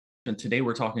And today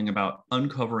we're talking about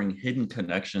uncovering hidden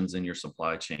connections in your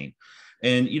supply chain.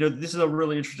 And this is a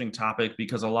really interesting topic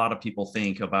because a lot of people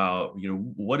think about,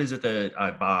 what is it that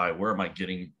I buy? Where am I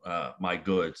getting my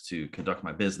goods to conduct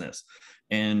my business?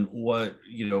 And what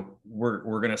we're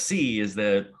going to see is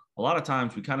that a lot of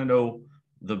times we kind of know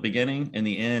the beginning and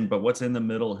the end, but what's in the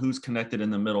middle, who's connected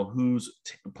in the middle, who's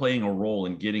playing a role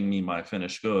in getting me my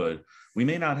finished good, we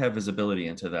may not have visibility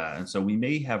into that. And so we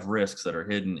may have risks that are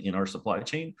hidden in our supply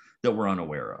chain that we're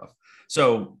unaware of.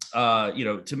 So,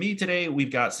 to me today,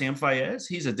 we've got Sam Fayez.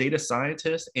 He's a data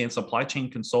scientist and supply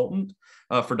chain consultant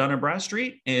for Dun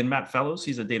Bradstreet, and Matt Fellows.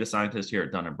 He's a data scientist here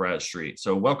at Dun Bradstreet.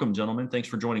 So welcome, gentlemen. Thanks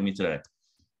for joining me today.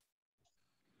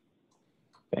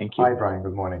 Thank you. Hi, Brian.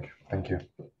 Good morning. Thank you.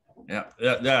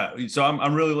 Yeah. So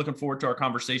I'm really looking forward to our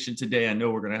conversation today. I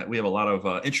know we have a lot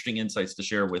of interesting insights to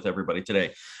share with everybody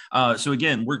today. So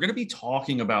again, we're going to be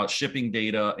talking about shipping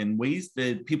data and ways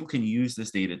that people can use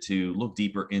this data to look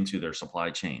deeper into their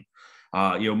supply chain.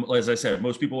 As I said,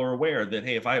 most people are aware that,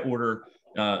 hey, if I order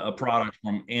a product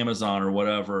from Amazon or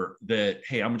whatever, that,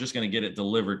 hey, I'm just going to get it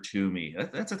delivered to me.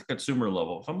 That's at the consumer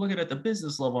level. If I'm looking at the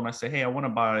business level and I say, hey, I want to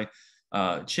buy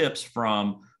chips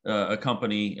from a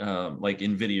company like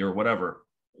NVIDIA or whatever,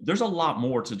 there's a lot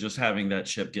more to just having that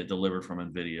chip get delivered from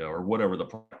NVIDIA or whatever the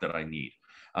product that I need.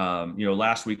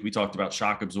 Last week we talked about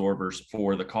shock absorbers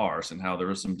for the cars and how there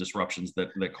were some disruptions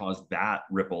that caused that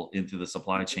ripple into the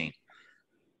supply chain.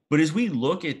 But as we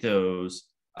look at those,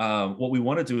 what we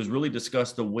want to do is really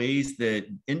discuss the ways that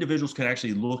individuals can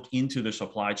actually look into their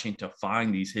supply chain to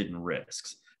find these hidden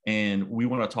risks. And we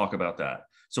want to talk about that.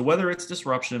 So whether it's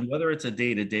disruption, whether it's a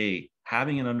day-to-day,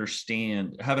 having an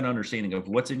understanding of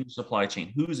what's in your supply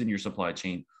chain, who's in your supply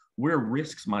chain, where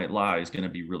risks might lie is going to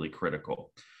be really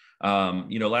critical.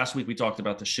 Last week we talked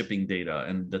about the shipping data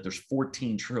and that there's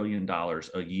 $14 trillion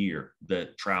a year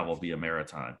that travel via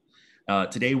maritime.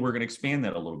 Today, we're going to expand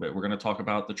that a little bit. We're going to talk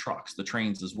about the trucks, the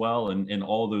trains as well, and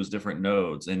all those different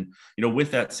nodes. And,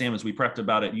 with that, Sam, as we prepped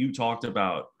about it, you talked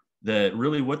about that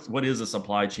really what is a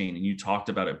supply chain, and you talked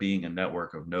about it being a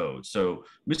network of nodes. So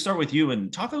let me start with you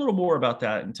and talk a little more about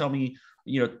that and tell me,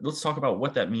 let's talk about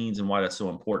what that means and why that's so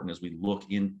important as we look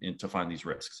in to find these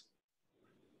risks.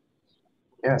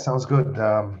 Yeah, sounds good.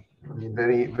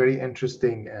 Very, very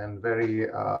interesting and very,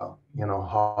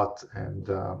 hot and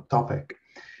topic.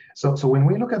 So when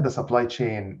we look at the supply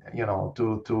chain,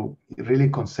 to really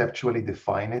conceptually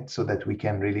define it so that we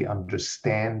can really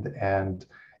understand and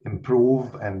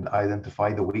improve and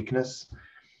identify the weakness,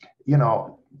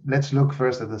 let's look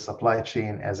first at the supply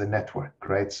chain as a network,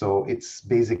 right? So it's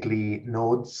basically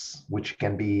nodes, which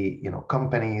can be,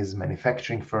 companies,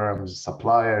 manufacturing firms,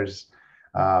 suppliers,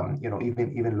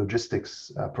 even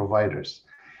logistics providers.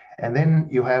 And then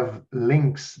you have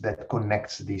links that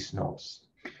connects these nodes.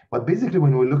 But basically,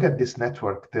 when we look at this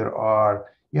network, there are,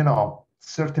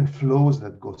 certain flows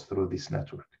that goes through this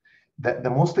network. The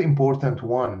most important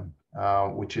one,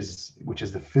 which is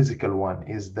the physical one,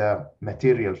 is the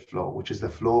material flow, which is the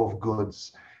flow of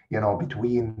goods,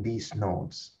 between these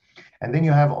nodes. And then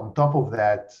you have on top of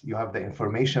that, you have the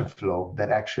information flow that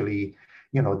actually,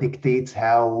 dictates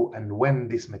how and when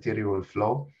this material will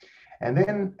flow. And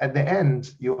then at the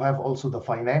end, you have also the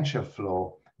financial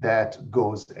flow that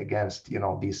goes against,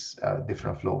 these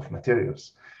different flow of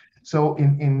materials. So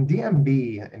in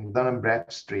DMB, in Dun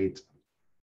Bradstreet,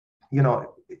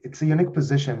 it's a unique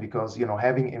position because,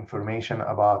 having information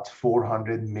about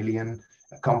 400 million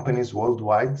companies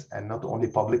worldwide, and not only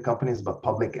public companies, but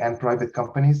public and private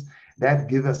companies, that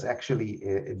gives us actually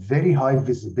a very high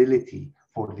visibility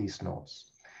for these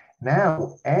nodes.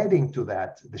 Now, adding to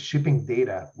that, the shipping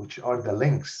data, which are the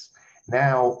links,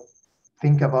 now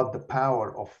think about the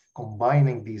power of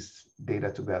combining these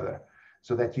data together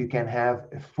so that you can have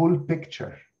a full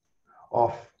picture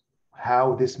of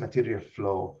how this material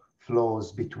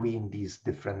flows between these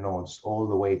different nodes all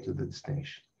the way to the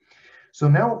destination. So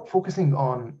now focusing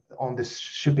on this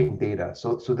shipping data.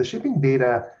 So the shipping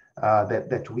data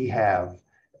that we have,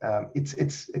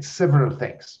 it's several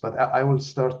things, but I will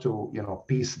start to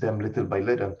piece them little by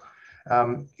little.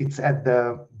 It's at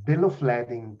the bill of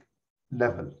lading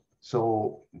level.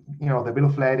 So the bill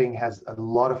of lading has a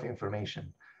lot of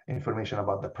information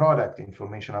about the product,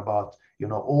 information about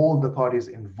all the parties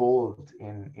involved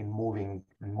in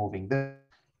moving them.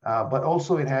 But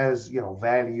also it has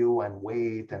value and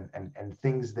weight and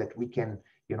things that we can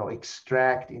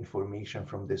extract information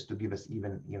from this to give us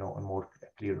even a more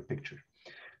clearer picture.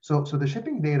 So the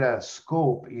shipping data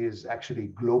scope is actually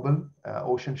global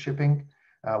ocean shipping.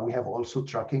 We have also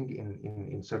trucking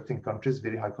in certain countries,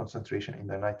 very high concentration in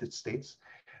the United States.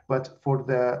 But for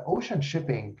the ocean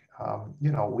shipping,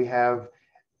 we have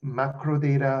macro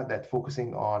data that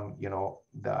focusing on,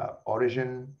 the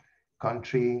origin,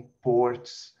 country,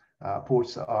 ports.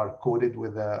 Ports are coded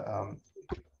with the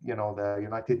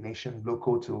United Nations blue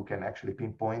code, so we can actually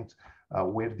pinpoint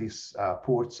where these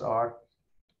ports are.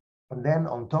 And then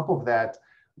on top of that,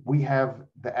 we have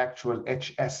the actual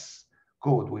HS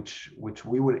code, which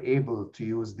we were able to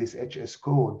use this HS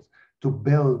code to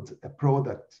build a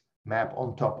product map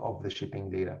on top of the shipping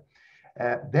data.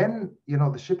 Then,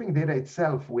 the shipping data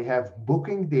itself, we have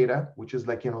booking data, which is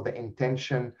like, the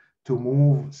intention to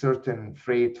move certain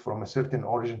freight from a certain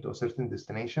origin to a certain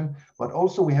destination. But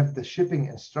also we have the shipping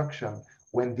instruction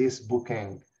when this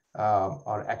booking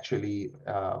are actually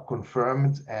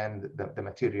confirmed and the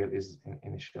material is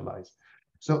initialized.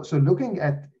 So looking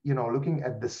at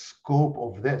the scope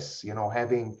of this,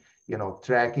 having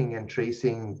tracking and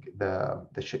tracing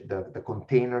the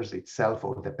containers itself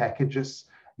or the packages,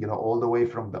 all the way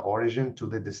from the origin to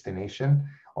the destination.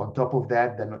 On top of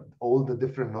that, then all the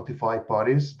different notified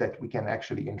parties that we can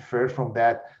actually infer from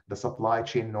that, the supply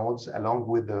chain nodes, along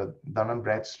with the Dun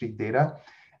Bradstreet data.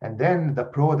 And then the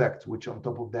product, which on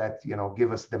top of that,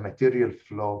 give us the material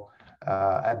flow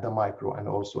at the micro and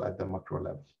also at the macro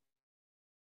level.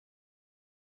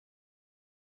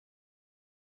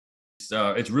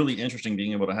 It's really interesting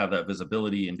being able to have that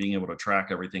visibility and being able to track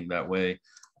everything that way.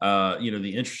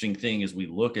 The interesting thing is we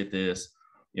look at this,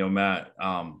 Matt,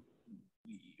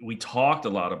 we talked a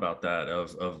lot about that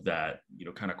of that,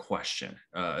 kind of question,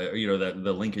 that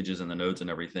the linkages and the nodes and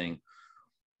everything.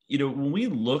 When we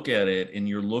look at it and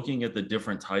you're looking at the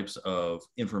different types of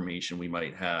information we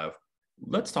might have,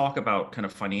 let's talk about kind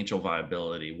of financial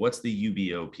viability. What's the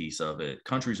UBO piece of it?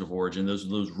 Countries of origin,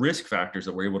 those risk factors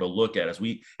that we're able to look at as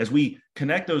we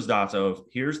connect those dots of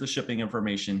here's the shipping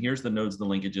information, here's the nodes, the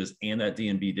linkages, and that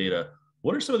DNB data.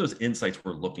 What are some of those insights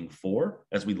we're looking for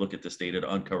as we look at this data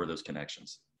to uncover those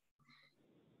connections?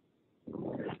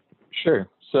 Sure.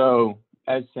 So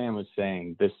as Sam was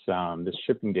saying, this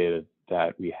shipping data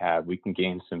that we have, we can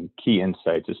gain some key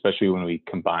insights, especially when we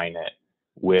combine it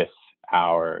with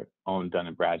our own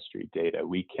Dun Bradstreet data.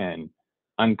 We can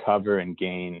uncover and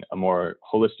gain a more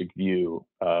holistic view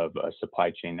of a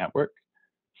supply chain network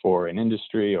for an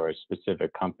industry or a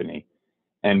specific company.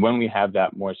 And when we have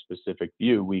that more specific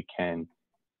view, we can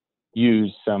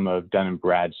use some of Dun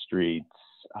Bradstreet's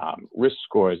risk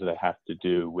scores that have to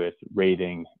do with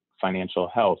rating financial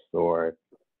health, or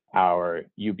our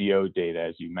UBO data,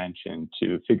 as you mentioned,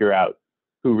 to figure out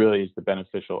who really is the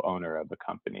beneficial owner of a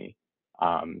company.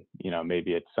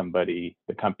 Maybe it's somebody,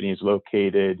 the company is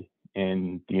located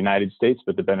in the United States,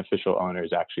 but the beneficial owner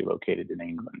is actually located in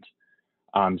England.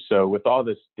 So with all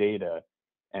this data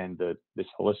and this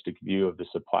holistic view of the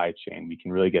supply chain, we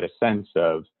can really get a sense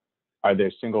of, are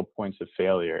there single points of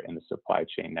failure in the supply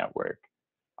chain network?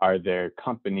 Are there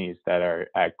companies that are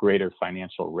at greater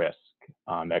financial risk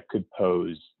that could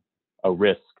pose a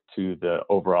risk to the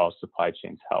overall supply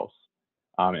chain's health?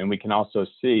 And we can also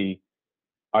see,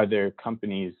 are there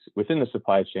companies within the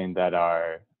supply chain that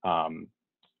are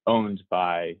owned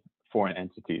by foreign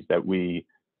entities that we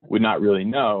would not really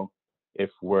know if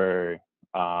we're,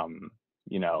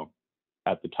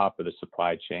 at the top of the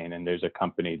supply chain, and there's a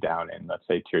company down in, let's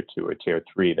say, tier 2 or tier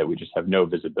 3 that we just have no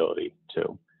visibility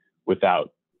to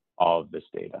without all of this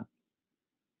data.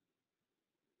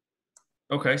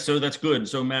 Okay, so that's good.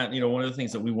 So Matt, one of the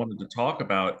things that we wanted to talk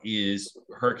about is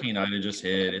Hurricane Ida just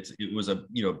hit. It was a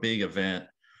big event,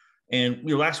 and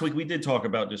last week we did talk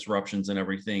about disruptions and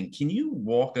everything. Can you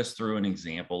walk us through an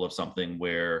example of something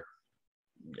where,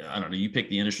 I don't know, you pick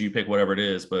the industry, you pick whatever it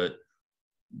is, but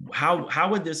how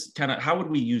would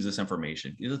we use this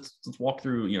information? Let's walk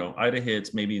through. Ida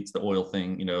hits. Maybe it's the oil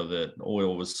thing. The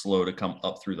oil was slow to come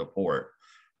up through the port.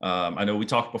 I know we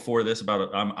talked before this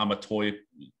about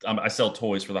I sell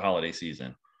toys for the holiday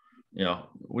season.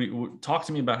 Talk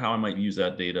to me about how I might use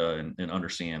that data and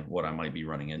understand what I might be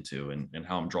running into and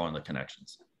how I'm drawing the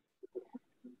connections.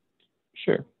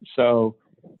 Sure. So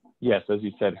yes, as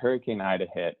you said, Hurricane Ida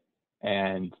hit,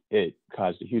 and it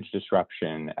caused a huge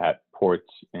disruption at ports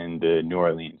in the New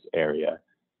Orleans area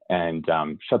and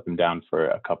shut them down for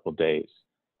a couple days.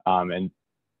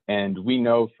 And we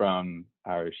know from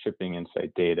our shipping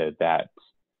insight data that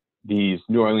these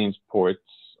New Orleans ports,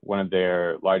 one of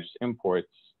their largest imports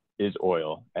is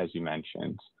oil, as you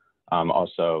mentioned.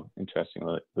 Also,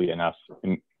 interestingly enough,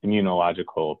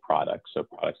 immunological products, so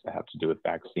products that have to do with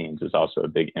vaccines, is also a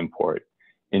big import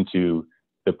into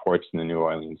the ports in the New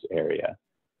Orleans area.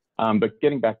 But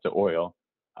getting back to oil,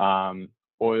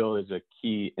 oil is a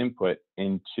key input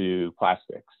into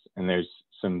plastics, and there's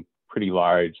some pretty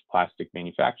large plastic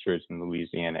manufacturers in the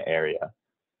Louisiana area.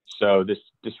 So this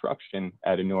disruption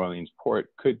at a New Orleans port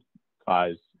could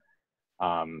cause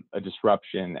a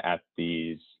disruption at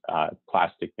these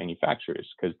plastic manufacturers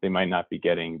because they might not be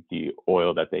getting the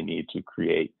oil that they need to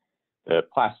create the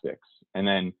plastics. And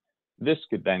then this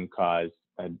could then cause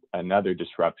another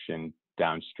disruption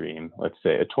downstream. Let's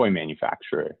say a toy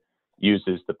manufacturer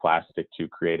uses the plastic to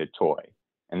create a toy.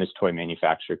 And this toy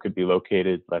manufacturer could be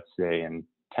located, let's say, in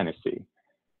Tennessee.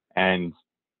 And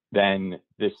then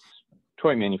this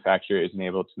toy manufacturer isn't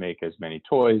able to make as many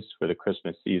toys for the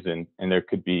Christmas season, and there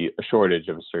could be a shortage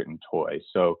of a certain toy.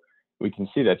 So we can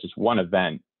see that just one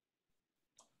event,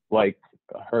 like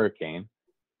a hurricane,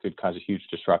 could cause a huge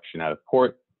disruption at a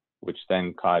port, which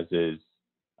then causes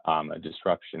a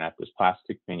disruption at this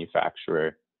plastic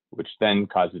manufacturer, which then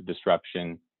causes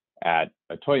disruption at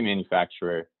a toy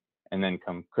manufacturer. And then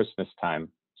come Christmas time,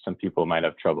 some people might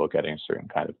have trouble getting a certain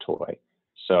kind of toy.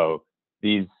 So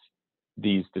these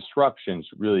disruptions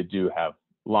really do have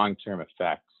long-term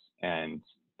effects, and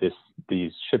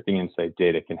these shipping insight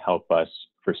data can help us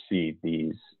foresee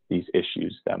these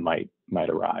issues that might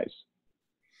arise.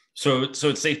 So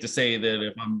it's safe to say that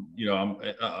if I'm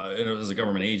as a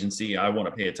government agency, I want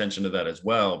to pay attention to that as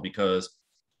well, because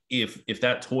if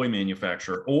that toy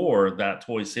manufacturer or that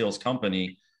toy sales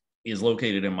company is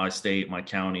located in my state, my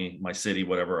county, my city,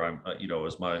 whatever I'm,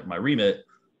 is my remit,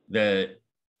 that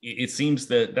it seems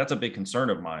that that's a big concern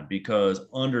of mine, because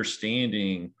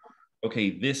understanding,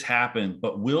 okay, this happened,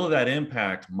 but will that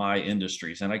impact my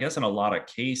industries? And I guess in a lot of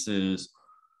cases,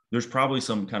 there's probably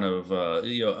some kind of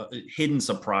hidden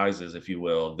surprises, if you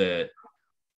will, that,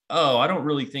 oh, I don't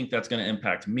really think that's going to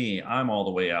impact me. I'm all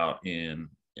the way out in,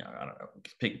 I don't know,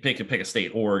 pick a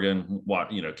state, Oregon,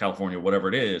 California, whatever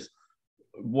it is.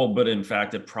 Well, but in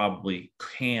fact, it probably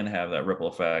can have that ripple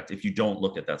effect if you don't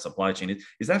look at that supply chain.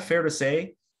 Is that fair to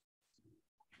say?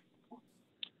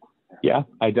 Yeah,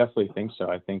 I definitely think so.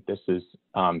 I think this is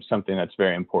something that's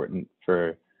very important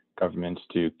for governments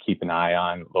to keep an eye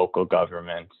on, local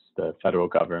governments, the federal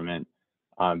government,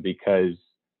 because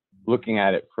looking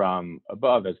at it from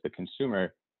above as the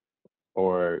consumer,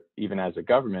 or even as a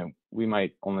government, we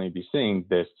might only be seeing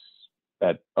this,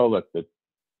 that, oh, look, the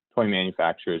toy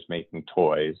manufacturer is making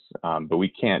toys, but we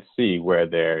can't see where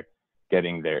they're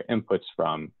getting their inputs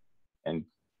from, and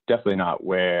definitely not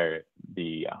where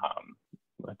the,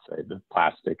 let's say the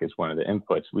plastic is one of the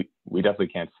inputs. We definitely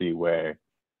can't see where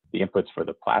the inputs for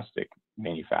the plastic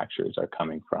manufacturers are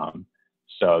coming from.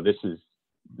 So this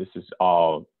is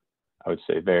all, I would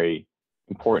say, very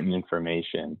important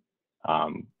information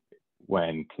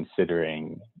when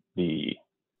considering the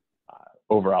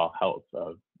overall health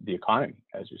of the economy,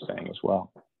 as you're saying as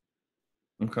well.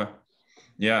 Okay.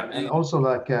 Yeah. And also,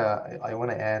 I want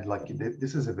to add,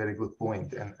 this is a very good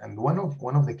point. And one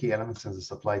of the key elements in the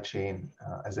supply chain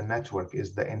as a network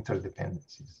is the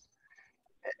interdependencies.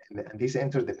 And these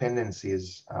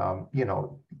interdependencies,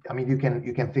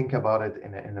 you can think about it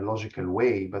in a logical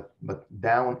way, but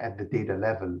down at the data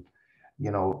level,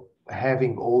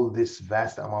 having all this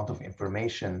vast amount of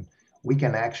information, we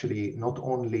can actually not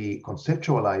only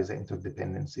conceptualize the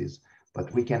interdependencies,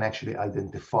 but we can actually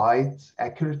identify it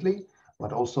accurately,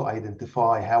 but also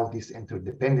identify how these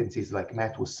interdependencies, like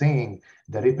Matt was saying,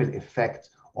 the ripple effect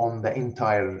on the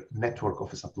entire network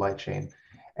of a supply chain.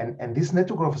 And this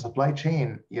network of a supply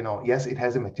chain, yes, it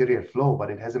has a material flow, but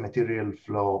it has a material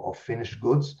flow of finished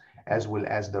goods as well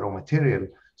as the raw material.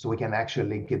 So we can actually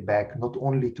link it back not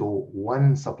only to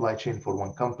one supply chain for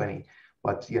one company,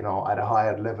 but at a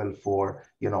higher level for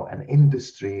an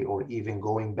industry, or even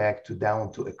going back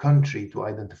down to a country, to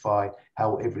identify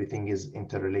how everything is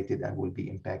interrelated and will be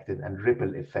impacted, and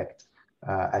ripple effect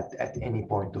at any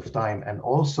point of time. And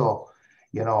also,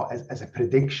 as a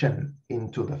prediction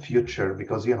into the future,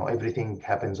 because everything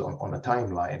happens on a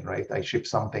timeline, right? I ship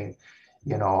something,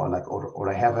 or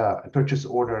I have a purchase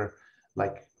order,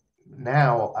 like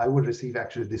now I would receive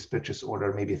actually this purchase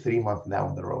order maybe 3 months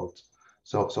down the road.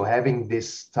 So having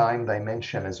this time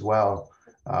dimension as well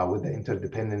with the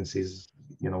interdependencies,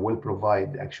 will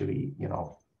provide actually,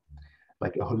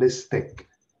 like a holistic,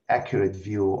 accurate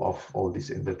view of all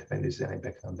these interdependencies and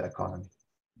impact on the economy.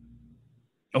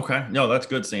 Okay, no, that's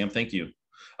good, Sam. Thank you.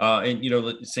 And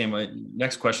Sam, my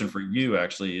next question for you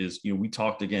actually is, we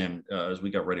talked again as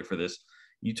we got ready for this.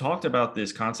 You talked about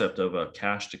this concept of a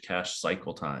cash-to-cash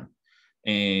cycle time,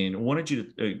 and wanted you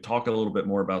to talk a little bit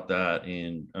more about that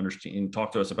and understand and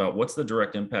talk to us about what's the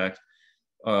direct impact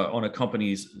on a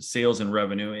company's sales and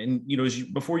revenue. And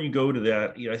before you go to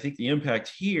that, I think the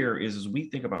impact here is, as we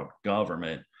think about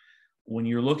government, when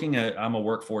you're looking at, I'm a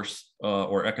workforce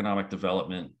or economic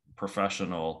development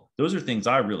professional, those are things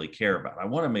I really care about. I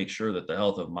want to make sure that the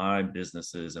health of my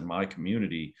businesses and my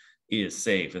community is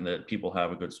safe and that people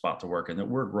have a good spot to work and that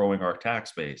we're growing our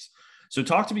tax base. So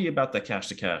talk to me about the cash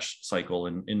to cash cycle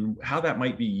and how that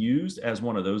might be used as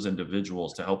one of those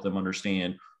individuals to help them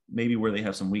understand maybe where they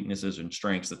have some weaknesses and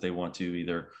strengths that they want to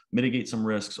either mitigate some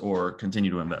risks or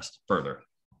continue to invest further.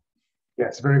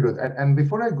 Yes, very good. And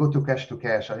before I go to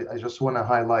cash, I just want to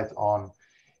highlight on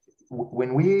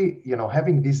when we,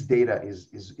 having this data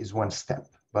is one step,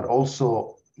 but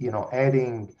also,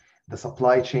 adding the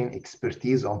supply chain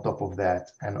expertise on top of that,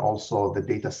 and also the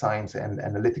data science and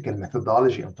analytical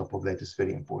methodology on top of that is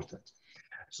very important.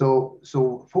 So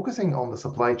focusing on the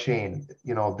supply chain,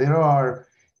 there are,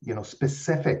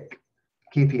 specific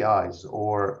KPIs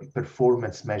or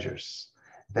performance measures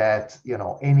that,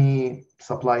 any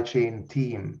supply chain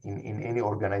team in any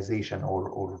organization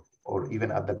or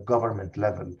even at the government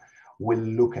level will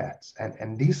look at.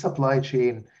 And these supply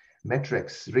chain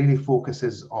metrics really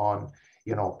focuses on,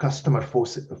 customer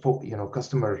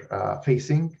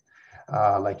facing,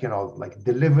 like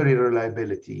delivery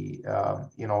reliability,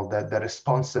 the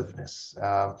responsiveness,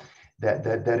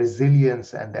 the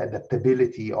resilience and the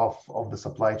adaptability of the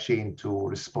supply chain to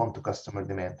respond to customer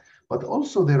demand. But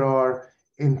also there are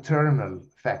internal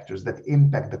factors that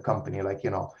impact the company, like,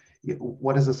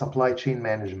 what is the supply chain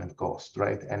management cost,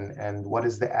 right? And what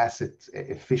is the asset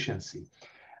efficiency?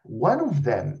 One of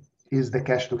them is the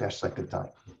cash to cash cycle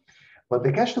time. But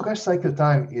the cash to cash cycle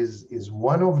time is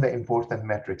one of the important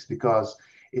metrics because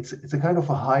it's a kind of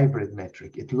a hybrid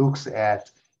metric. It looks at,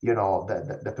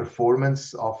 the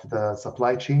performance of the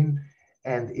supply chain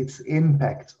and its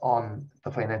impact on the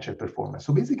financial performance.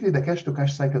 So basically the cash to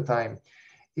cash cycle time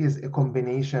is a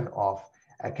combination of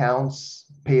accounts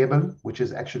payable, which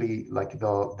is actually like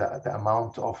the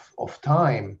amount of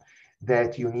time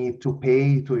that you need to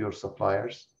pay to your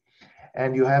suppliers.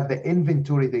 And you have the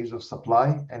inventory days of supply.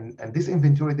 And this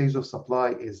inventory days of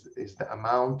supply is the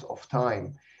amount of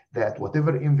time that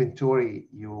whatever inventory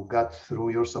you got through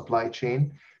your supply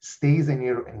chain stays in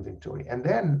your inventory. And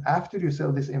then after you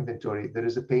sell this inventory, there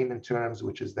is a payment terms,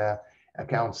 which is the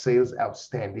account sales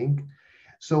outstanding.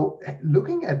 So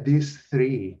looking at these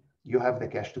three, you have the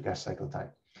cash to cash cycle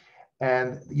time.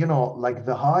 And, like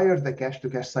the higher the cash to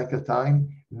cash cycle time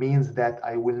means that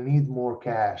I will need more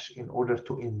cash in order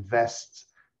to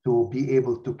invest to be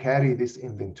able to carry this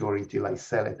inventory till I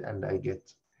sell it and I get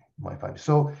my fund.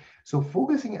 So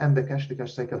focusing on the cash to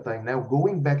cash cycle time, now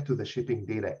going back to the shipping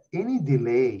data, any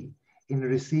delay in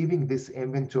receiving this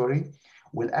inventory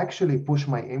will actually push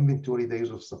my inventory days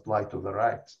of supply to the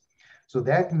right. So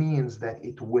that means that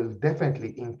it will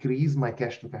definitely increase my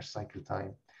cash to cash cycle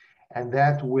time. And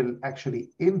that will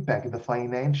actually impact the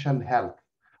financial health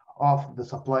of the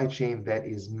supply chain that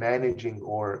is managing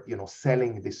or,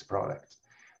 selling this product.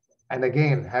 And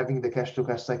again, having the cash to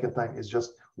cash cycle time is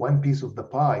just one piece of the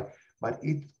pie, but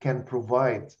it can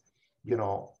provide,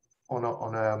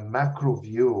 on a macro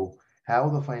view, how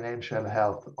the financial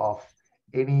health of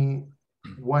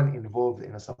anyone involved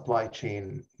in a supply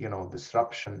chain,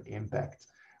 disruption impact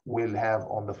will have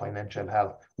on the financial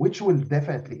health, which will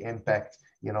definitely impact,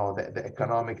 the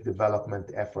economic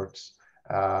development efforts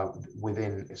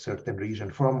within a certain region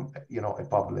from, a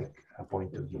public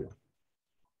point of view.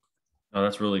 Oh,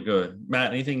 that's really good.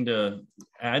 Matt, anything to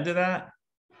add to that?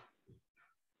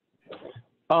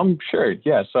 Sure.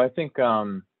 Yeah. So I think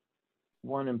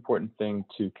one important thing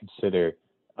to consider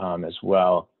as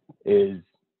well is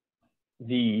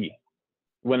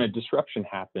when a disruption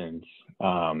happens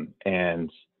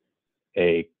and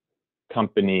a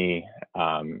company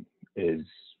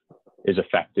is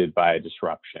affected by a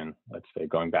disruption, let's say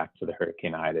going back to the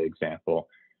Hurricane Ida example,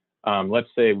 let's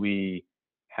say we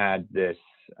had this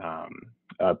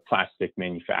plastic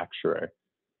manufacturer.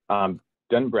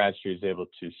 Dun Bradstreet is able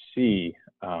to see,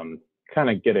 kind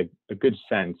of get a good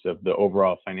sense of the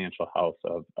overall financial health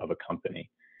of a company.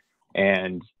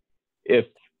 And if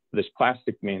this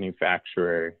plastic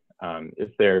manufacturer,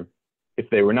 if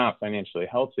they were not financially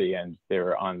healthy and they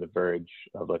were on the verge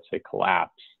of, let's say,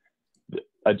 collapse,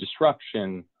 a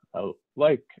disruption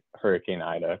like Hurricane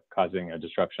Ida causing a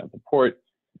disruption at the port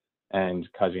and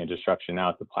causing a disruption now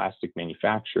at the plastic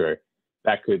manufacturer,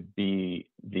 that could be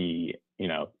the,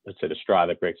 let's say the straw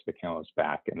that breaks the camel's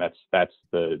back. And that's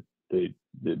the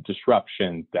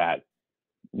disruption that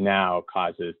now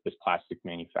causes this plastic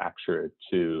manufacturer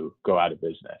to go out of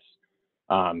business.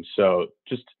 So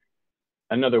just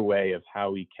another way of how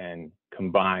we can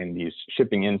combine these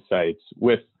shipping insights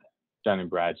with Dun &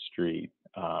 Bradstreet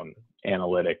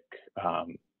analytic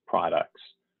products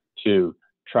to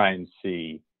try and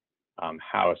see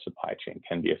how a supply chain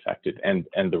can be affected and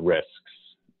the risks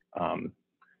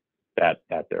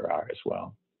that there are as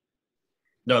well.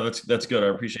 No, that's good. I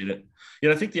appreciate it.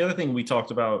 Yeah, I think the other thing we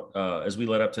talked about as we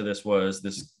led up to this was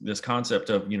this concept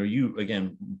of, you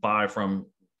again buy from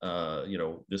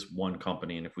this one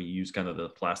company, and if we use kind of the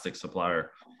plastic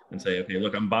supplier and say, okay,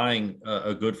 look, I'm buying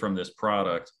a good from this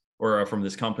product or from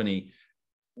this company.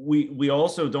 We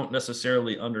also don't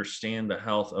necessarily understand the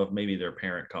health of maybe their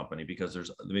parent company,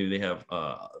 because maybe they have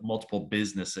multiple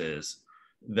businesses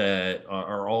that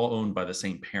are all owned by the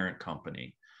same parent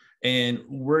company. And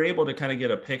we're able to kind of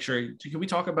get a picture. Can we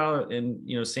talk about,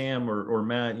 and Sam or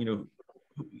Matt,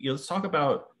 let's talk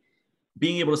about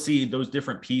being able to see those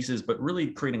different pieces, but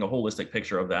really creating a holistic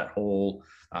picture of that whole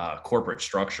corporate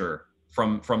structure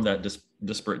from that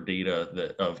disparate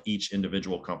data of each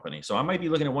individual company. So I might be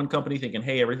looking at one company thinking,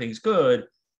 hey, everything's good,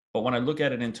 but when I look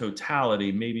at it in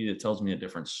totality, maybe it tells me a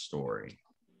different story.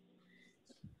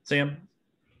 Sam?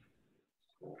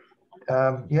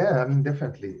 Yeah, I mean,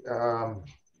 definitely.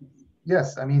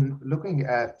 Yes, I mean, looking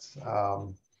at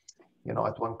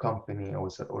at one company or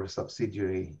a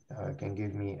subsidiary can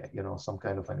give me some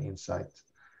kind of an insight.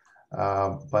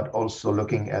 But also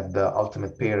looking at the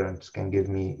ultimate parent can give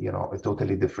me a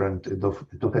totally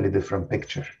different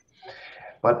picture.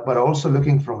 But also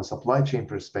looking from a supply chain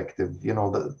perspective,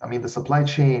 the supply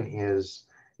chain is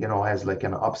has like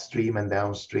an upstream and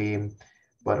downstream.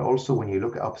 But also when you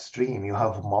look upstream, you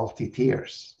have multi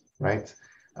tiers, right?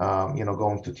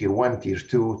 Going to tier 1, tier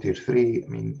 2, tier 3. I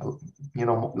mean,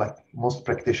 like most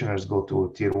practitioners go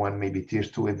to tier 1, maybe tier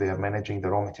 2 if they are managing the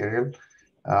raw material.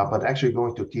 But actually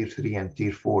going to tier 3 and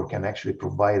tier 4 can actually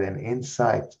provide an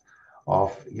insight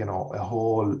of, a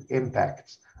whole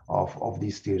impact of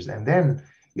these tiers. And then,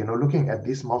 looking at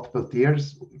these multiple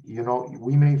tiers,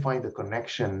 we may find a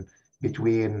connection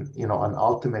between, an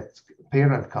ultimate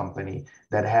parent company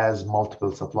that has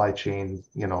multiple supply chain,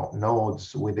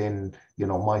 nodes within,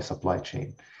 my supply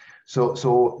chain. So,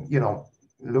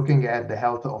 looking at the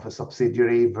health of a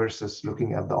subsidiary versus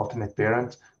looking at the ultimate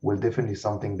parent will definitely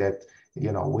something that,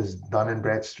 with Dun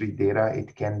Bradstreet data,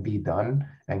 it can be done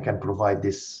and can provide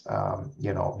this,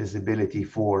 visibility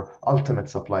for ultimate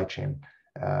supply chain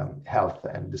health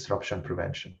and disruption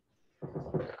prevention.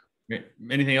 Great.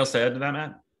 Anything else to add to that,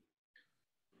 Matt?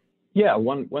 Yeah,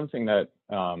 one thing that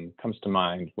comes to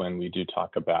mind when we do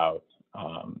talk about,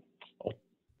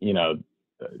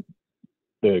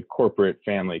 the corporate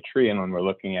family tree, and when we're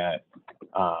looking at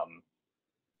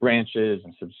branches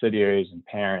and subsidiaries and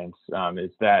parents,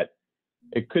 is that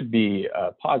it could be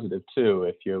positive too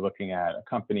if you're looking at a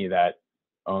company that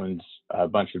owns a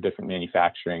bunch of different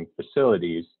manufacturing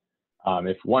facilities.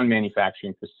 If one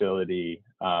manufacturing facility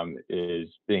is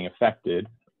being affected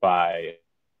by,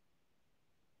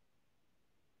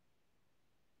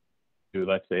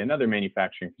 let's say, another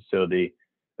manufacturing facility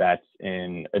that's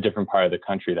in a different part of the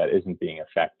country that isn't being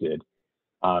affected.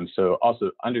 So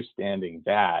also understanding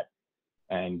that,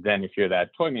 and then if you're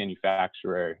that toy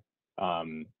manufacturer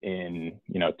in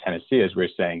Tennessee, as we're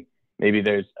saying, maybe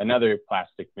there's another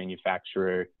plastic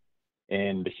manufacturer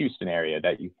in the Houston area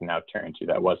that you can now turn to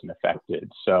that wasn't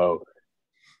affected. So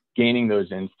gaining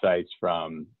those insights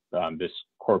from this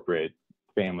corporate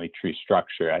family tree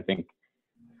structure, I think,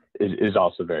 is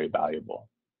also very valuable.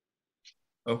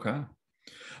 Okay.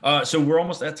 So we're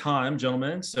almost at time,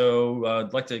 gentlemen. So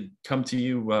I'd like to come to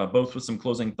you both with some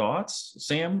closing thoughts.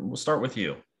 Sam, we'll start with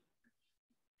you.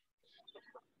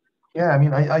 Yeah, I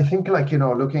mean, I think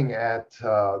looking at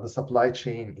the supply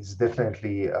chain is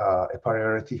definitely a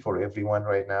priority for everyone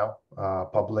right now,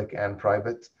 public and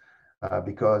private,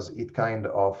 because it kind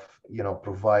of,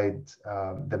 provide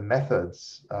the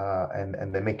methods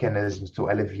and the mechanisms to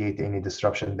alleviate any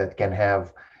disruption that can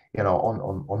have,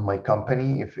 on my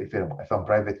company, if I'm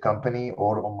private company,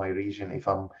 or on my region, if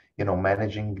I'm,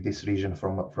 managing this region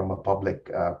from a public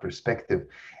perspective.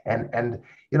 And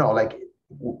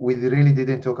we really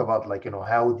didn't talk about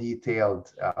how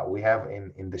detailed we have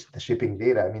in the shipping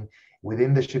data. I mean,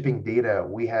 within the shipping data,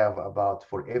 we have about,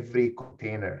 for every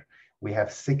container, we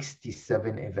have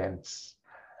 67 events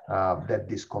that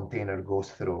this container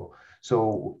goes through.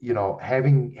 So,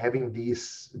 having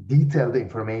these detailed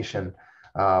information,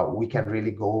 we can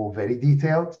really go very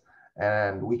detailed,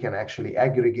 and we can actually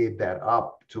aggregate that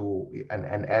up to and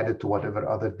add it to whatever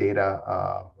other data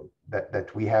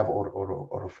that we have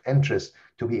or of interest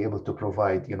to be able to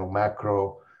provide,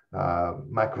 macro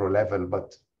level,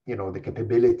 but the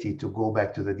capability to go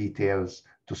back to the details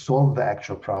to solve the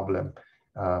actual problem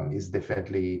is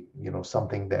definitely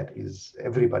something that is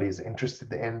everybody is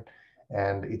interested in,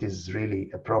 and it is really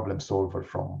a problem solver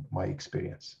from my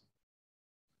experience.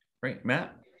 Great,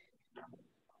 Matt.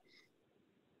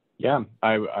 Yeah,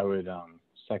 I would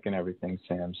second everything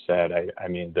Sam said. I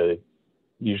mean,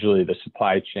 usually the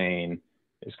supply chain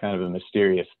is kind of a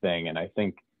mysterious thing, and I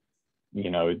think,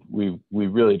 you know, we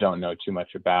really don't know too much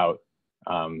about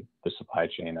the supply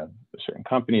chain of certain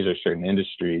companies or certain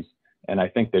industries, and I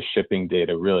think the shipping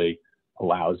data really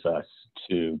allows us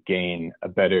to gain a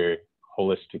better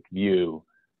holistic view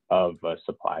of a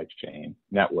supply chain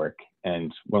network.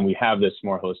 And when we have this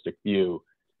more holistic view,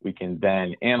 we can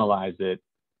then analyze it,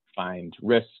 find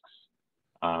risks,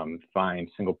 find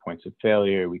single points of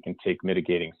failure. We can take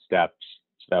mitigating steps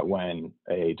so that when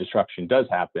a disruption does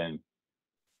happen,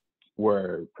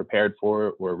 we're prepared for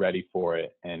it, we're ready for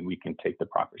it, and we can take the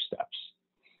proper steps.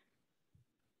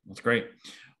 That's great.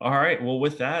 All right. Well,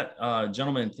 with that,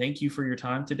 gentlemen, thank you for your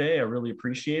time today. I really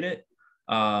appreciate it.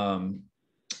 Let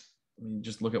me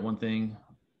just look at one thing.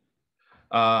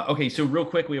 Okay, so real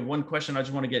quick, we have one question I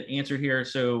just want to get answered here.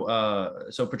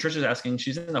 So Patricia's asking,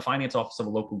 she's in the finance office of a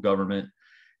local government,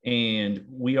 and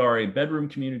we are a bedroom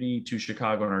community to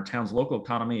Chicago, and our town's local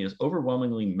economy is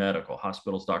overwhelmingly medical,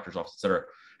 hospitals, doctors' offices, et cetera.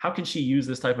 How can she use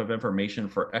this type of information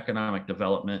for economic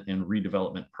development and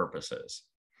redevelopment purposes?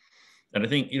 And I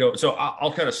think, you know, so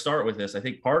I'll kind of start with this. I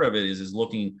think part of it is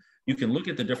looking, you can look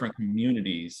at the different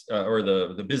communities or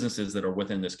the businesses that are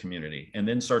within this community, and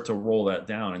then start to roll that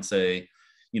down and say,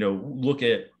 you know, look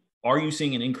at, are you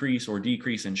seeing an increase or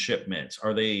decrease in shipments?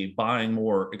 Are they buying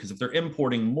more? Because if they're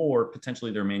importing more,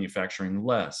 potentially they're manufacturing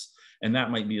less. And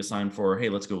that might be a sign for, hey,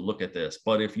 let's go look at this.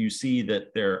 But if you see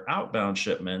that they're outbound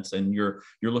shipments and you're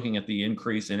looking at the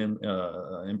increase in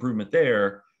improvement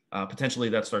there, potentially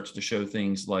that starts to show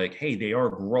things like, hey, they are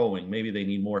growing. Maybe they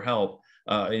need more help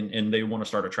and they want to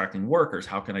start attracting workers.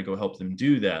 How can I go help them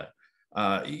do that?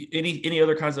 Any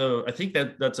other kinds of, I think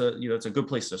that's a good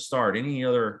place to start. Any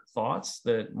other thoughts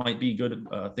that might be good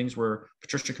things where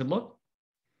Patricia could look?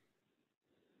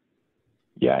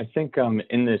 Yeah, I think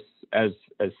in this, as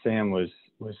Sam was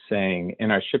saying,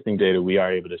 in our shipping data, we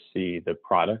are able to see the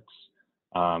products,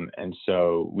 and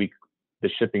so the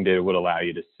shipping data would allow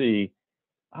you to see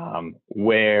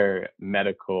where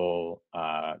medical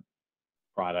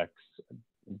products,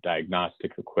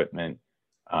 diagnostic equipment,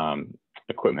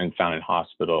 equipment found in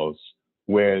hospitals,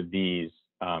 where these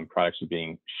products are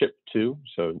being shipped to,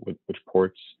 so which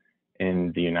ports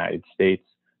in the United States,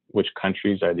 which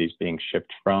countries are these being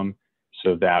shipped from,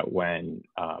 so that when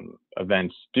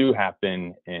events do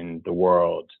happen in the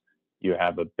world, you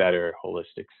have a better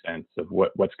holistic sense of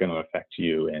what's going to affect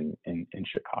you in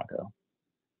Chicago.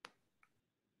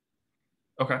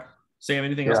 Okay. Sam,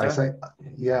 anything else to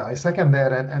add? I second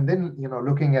that. And then, you know,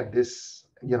 looking at this,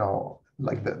 you know,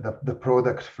 like the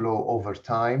product flow over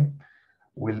time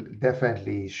will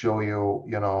definitely show you,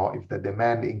 you know, if the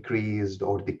demand increased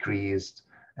or decreased,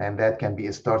 and that can be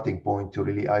a starting point to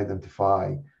really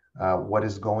identify what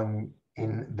is going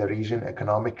in the region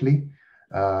economically,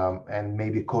 and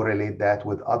maybe correlate that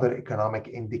with other economic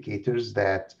indicators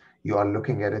that you are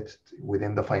looking at it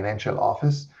within the financial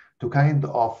office to kind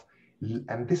of,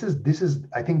 and this is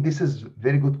I think this is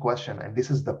very good question, and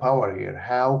this is the power here.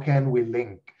 How can we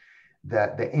link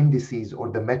the indices or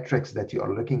the metrics that you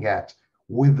are looking at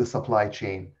with the supply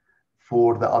chain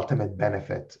for the ultimate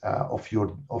benefit of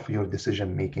your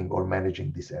decision making or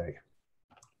managing this area?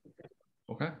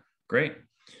 Okay, great.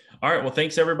 All right. Well,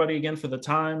 thanks everybody again for the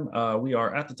time. We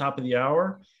are at the top of the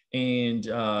hour, and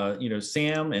you know,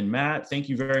 Sam and Matt, thank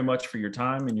you very much for your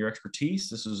time and your expertise.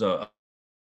 This was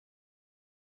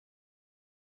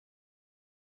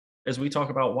as we talk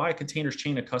about why containers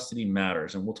chain of custody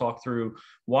matters, and we'll talk through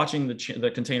watching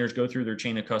the containers go through their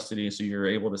chain of custody, so you're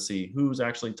able to see who's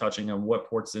actually touching them, what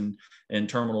ports and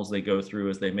terminals they go through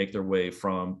as they make their way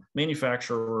from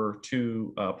manufacturer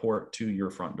to port to your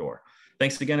front door.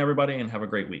 Thanks again, everybody, and have a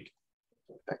great week.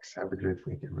 Thanks. Have a great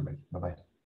week, everybody. Bye-bye.